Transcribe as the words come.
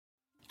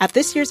At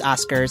this year's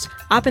Oscars,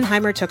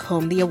 Oppenheimer took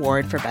home the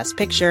award for Best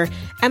Picture,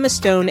 Emma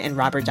Stone and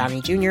Robert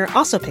Downey Jr.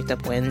 also picked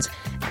up wins,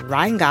 and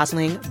Ryan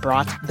Gosling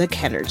brought the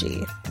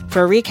Kenergy.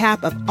 For a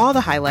recap of all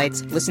the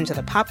highlights, listen to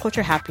the Pop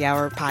Culture Happy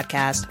Hour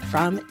podcast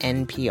from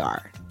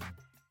NPR.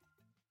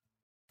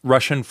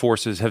 Russian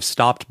forces have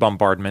stopped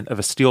bombardment of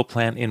a steel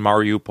plant in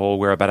Mariupol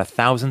where about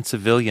 1,000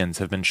 civilians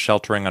have been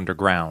sheltering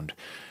underground.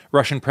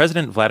 Russian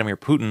President Vladimir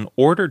Putin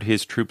ordered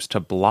his troops to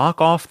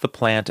block off the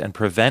plant and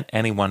prevent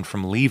anyone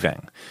from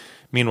leaving.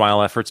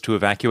 Meanwhile, efforts to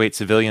evacuate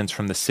civilians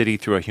from the city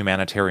through a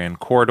humanitarian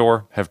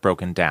corridor have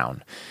broken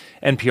down.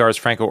 NPR's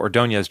Franco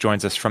Ordonez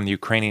joins us from the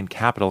Ukrainian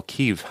capital,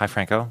 Kyiv. Hi,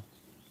 Franco.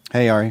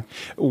 Hey, Ari.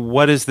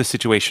 What is the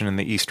situation in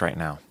the east right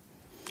now?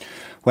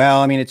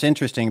 Well, it's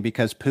interesting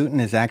because Putin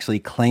is actually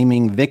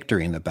claiming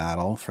victory in the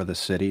battle for the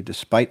city,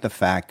 despite the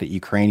fact that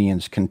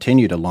Ukrainians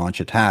continue to launch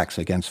attacks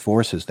against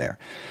forces there.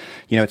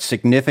 It's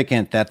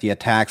significant that the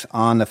attacks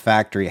on the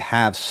factory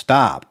have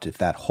stopped, if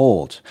that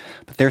holds.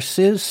 But there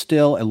is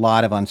still a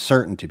lot of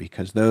uncertainty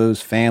because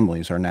those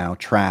families are now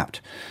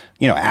trapped,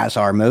 as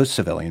are most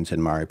civilians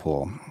in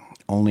Mariupol.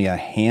 Only a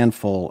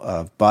handful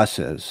of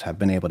buses have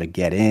been able to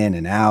get in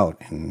and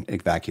out in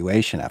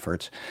evacuation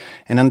efforts.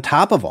 And on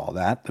top of all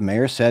that, the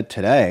mayor said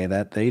today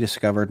that they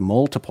discovered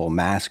multiple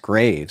mass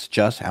graves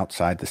just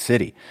outside the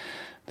city.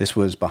 This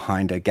was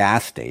behind a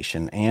gas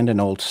station and an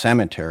old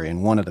cemetery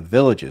in one of the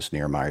villages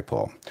near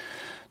Mariupol.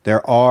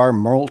 There are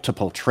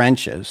multiple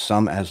trenches,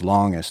 some as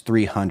long as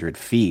 300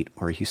 feet,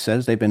 where he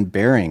says they've been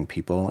burying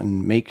people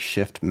in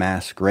makeshift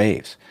mass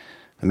graves.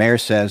 The mayor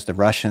says the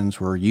Russians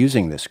were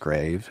using those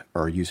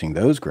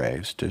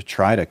graves to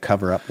try to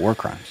cover up war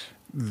crimes.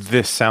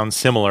 This sounds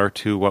similar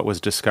to what was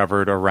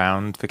discovered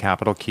around the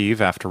capital, Kyiv,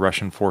 after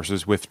Russian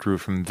forces withdrew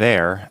from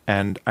there.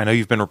 And I know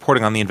you've been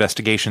reporting on the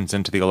investigations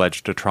into the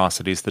alleged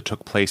atrocities that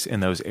took place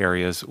in those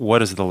areas.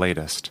 What is the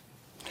latest?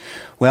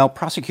 Well,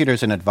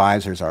 prosecutors and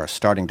advisors are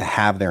starting to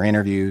have their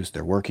interviews.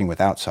 They're working with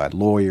outside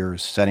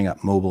lawyers, setting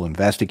up mobile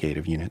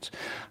investigative units.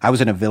 I was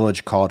in a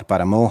village called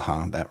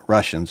Paramoha that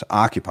Russians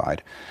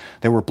occupied.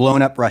 There were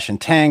blown-up Russian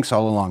tanks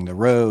all along the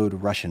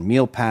road, Russian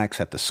meal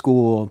packs at the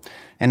school,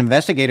 and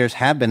investigators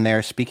have been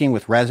there speaking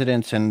with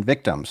residents and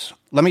victims.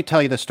 Let me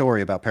tell you the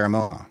story about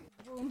Paramoha.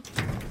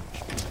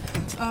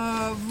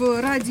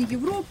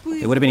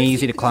 It would have been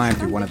easy to climb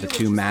through one of the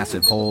two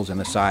massive holes in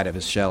the side of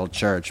his shelled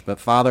church, but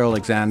Father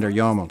Alexander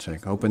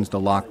Yomolchik opens the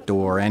locked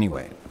door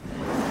anyway.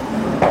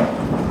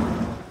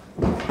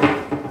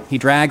 He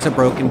drags a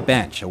broken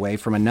bench away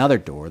from another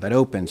door that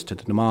opens to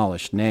the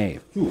demolished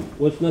nave. You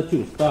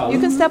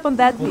can step on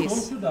that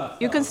piece.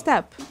 You can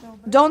step.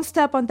 Don't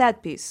step on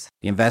that piece.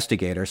 The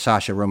investigator,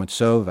 Sasha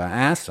Romantsova,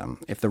 asks him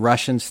if the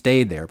Russians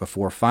stayed there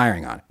before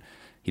firing on it.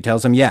 He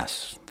tells him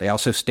yes. They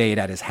also stayed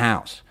at his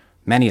house,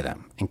 many of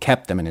them, and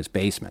kept them in his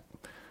basement.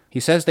 He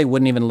says they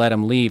wouldn't even let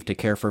him leave to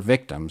care for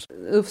victims.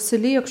 So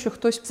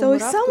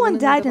if someone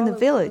died in the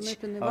village,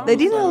 they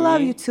didn't allow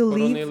you to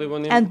leave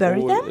and bury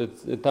them?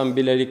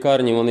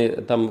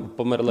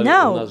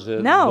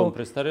 No.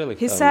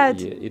 He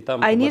said,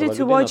 I needed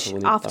to watch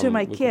after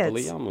my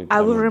kids. I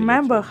will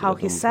remember how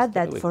he said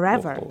that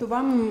forever. You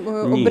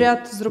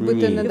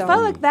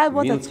felt like that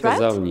was a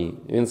threat?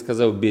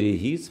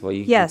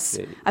 Yes,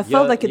 I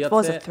felt like it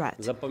was a threat.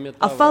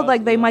 I felt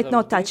like they might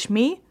not touch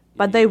me,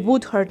 but they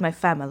would hurt my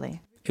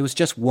family. It was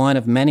just one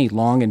of many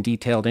long and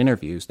detailed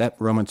interviews that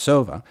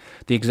Romantsova,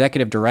 the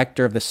executive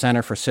director of the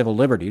Center for Civil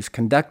Liberties,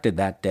 conducted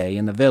that day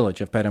in the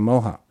village of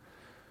Paramoha.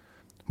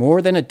 More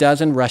than a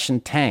dozen Russian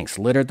tanks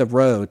littered the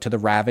road to the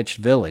ravaged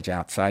village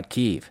outside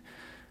Kyiv.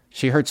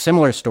 She heard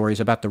similar stories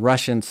about the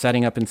Russians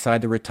setting up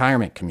inside the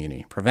retirement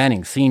community,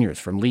 preventing seniors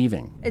from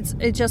leaving. It's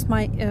just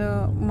my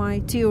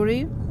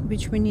theory,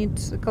 which we need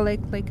to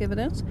collect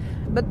evidence.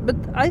 But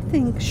I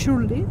think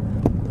surely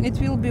it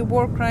will be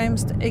war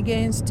crimes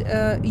against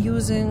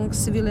using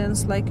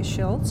civilians like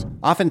shells.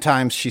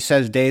 Oftentimes, she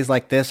says days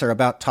like this are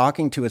about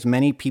talking to as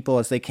many people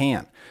as they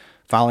can,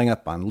 following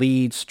up on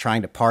leads,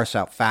 trying to parse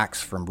out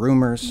facts from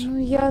rumors.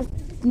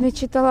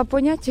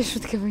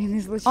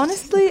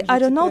 Honestly, I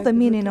don't know the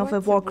meaning of a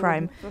war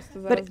crime,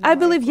 but I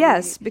believe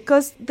yes,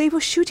 because they were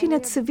shooting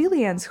at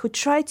civilians who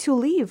tried to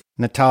leave.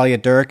 Natalia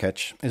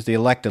Durkich is the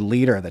elected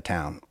leader of the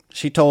town.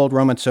 She told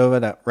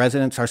Romantsova that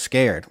residents are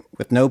scared.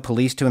 With no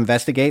police to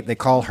investigate, they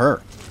call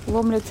her. They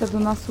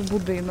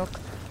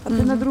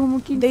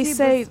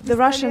say the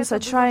Russians are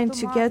trying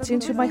to get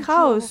into my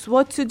house.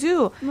 What to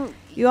do?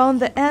 You're on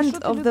the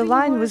end of the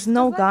line with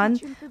no gun,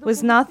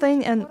 with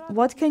nothing, and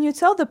what can you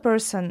tell the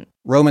person?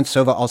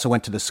 Romantsova also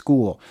went to the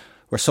school,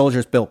 where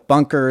soldiers built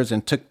bunkers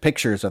and took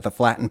pictures of the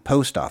flattened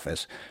post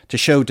office to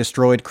show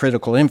destroyed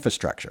critical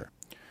infrastructure.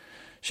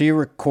 She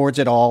records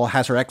it all,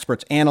 has her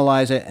experts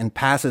analyze it, and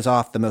passes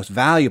off the most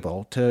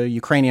valuable to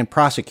Ukrainian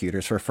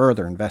prosecutors for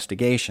further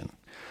investigation.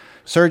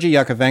 Sergei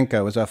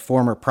Yakovenko is a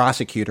former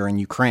prosecutor in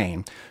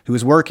Ukraine who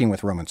is working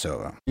with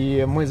Romantsova.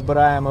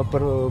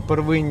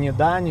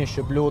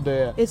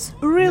 It's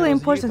really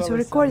important to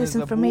record this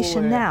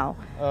information now,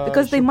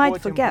 because they might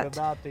forget.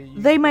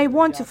 They may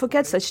want to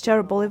forget such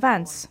terrible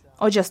events.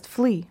 or just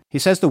flee. He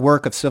says the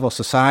work of civil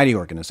society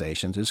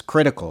organizations is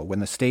critical when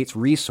the state's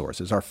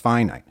resources are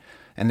finite,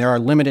 and there are a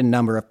limited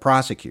number of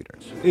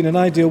prosecutors. In an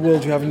ideal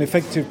world, you have an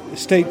effective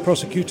state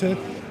prosecutor,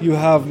 you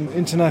have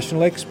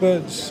international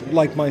experts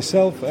like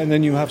myself, and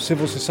then you have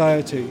civil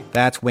society.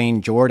 That's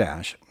Wayne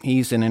Jordash.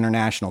 He's an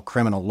international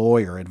criminal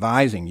lawyer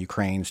advising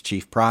Ukraine's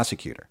chief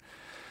prosecutor.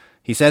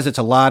 He says it's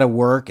a lot of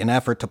work and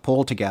effort to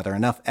pull together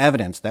enough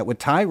evidence that would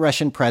tie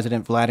Russian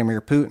President Vladimir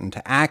Putin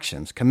to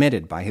actions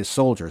committed by his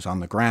soldiers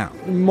on the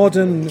ground.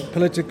 Modern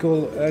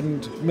political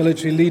and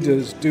military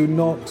leaders do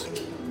not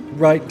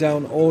write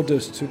down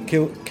orders to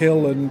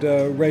kill and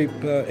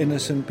rape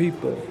innocent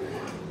people.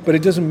 But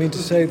it doesn't mean to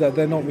say that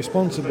they're not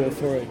responsible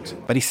for it.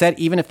 But he said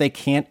even if they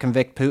can't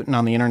convict Putin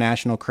on the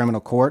International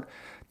Criminal Court,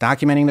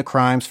 documenting the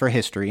crimes for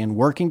history and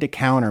working to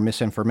counter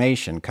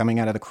misinformation coming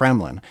out of the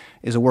Kremlin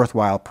is a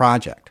worthwhile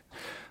project.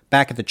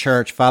 Back at the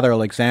church, Father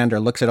Alexander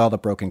looks at all the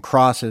broken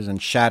crosses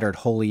and shattered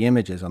holy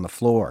images on the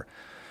floor.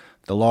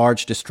 The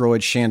large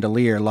destroyed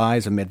chandelier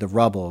lies amid the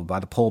rubble by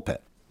the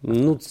pulpit.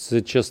 The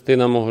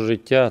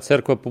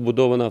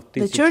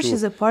church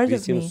is a part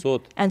of me,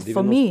 and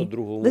for me,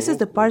 this is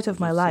the part of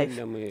my life.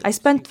 I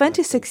spent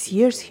 26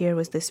 years here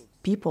with these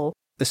people.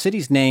 The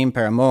city's name,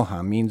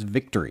 Перемога, means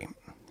victory.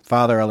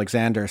 Father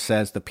Alexander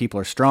says the people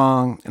are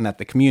strong and that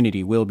the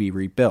community will be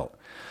rebuilt.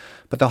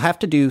 But they'll have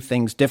to do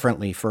things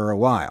differently for a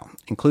while,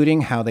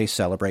 including how they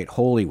celebrate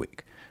Holy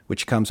Week,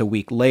 which comes a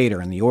week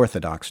later in the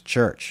Orthodox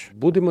Church.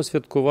 We will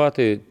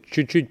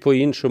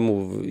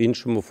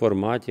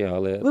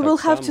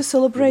have to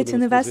celebrate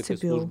in a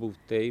vestibule.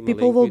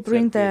 People will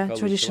bring their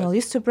traditional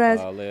Easter bread.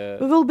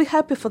 We will be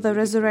happy for the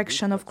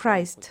resurrection of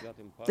Christ.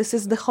 This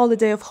is the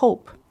holiday of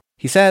hope.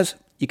 He says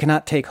you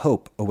cannot take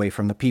hope away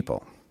from the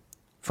people.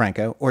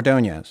 Franco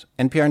Ordonez,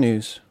 NPR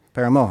News,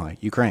 Перемога,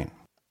 Ukraine.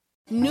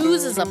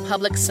 News is a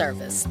public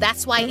service.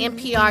 That's why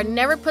NPR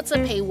never puts a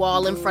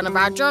paywall in front of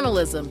our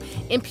journalism.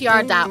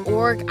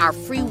 NPR.org, our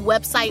free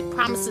website,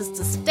 promises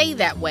to stay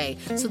that way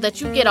so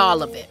that you get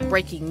all of it.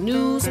 Breaking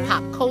news,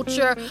 pop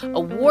culture,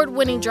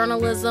 award-winning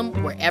journalism,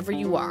 wherever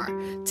you are.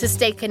 To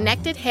stay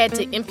connected, head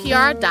to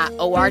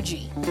NPR.org.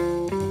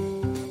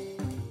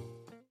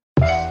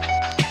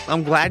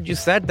 I'm glad you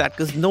said that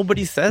because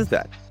nobody says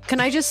that. Can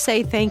I just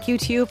say thank you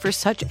to you for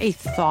such a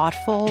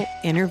thoughtful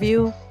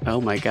interview? Oh,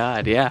 my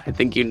God. Yeah, I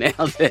think you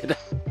nailed it.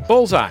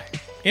 Bullseye.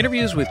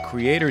 Interviews with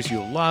creators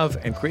you'll love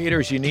and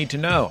creators you need to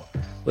know.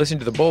 Listen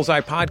to the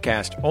Bullseye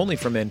podcast only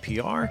from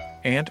NPR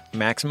and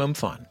Maximum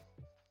Fun.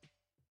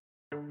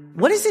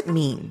 What does it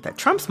mean that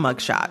Trump's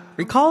mugshot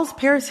recalls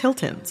Paris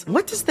Hilton's?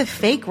 What does the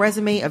fake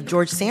resume of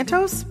George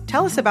Santos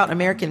tell us about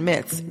American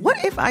myths?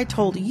 What if I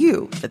told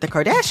you that the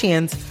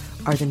Kardashians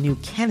are the new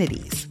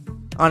Kennedys?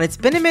 On It's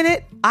Been a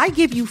Minute, I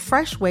give you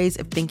fresh ways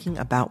of thinking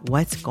about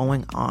what's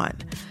going on.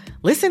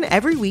 Listen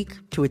every week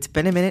to It's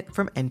Been a Minute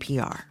from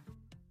NPR.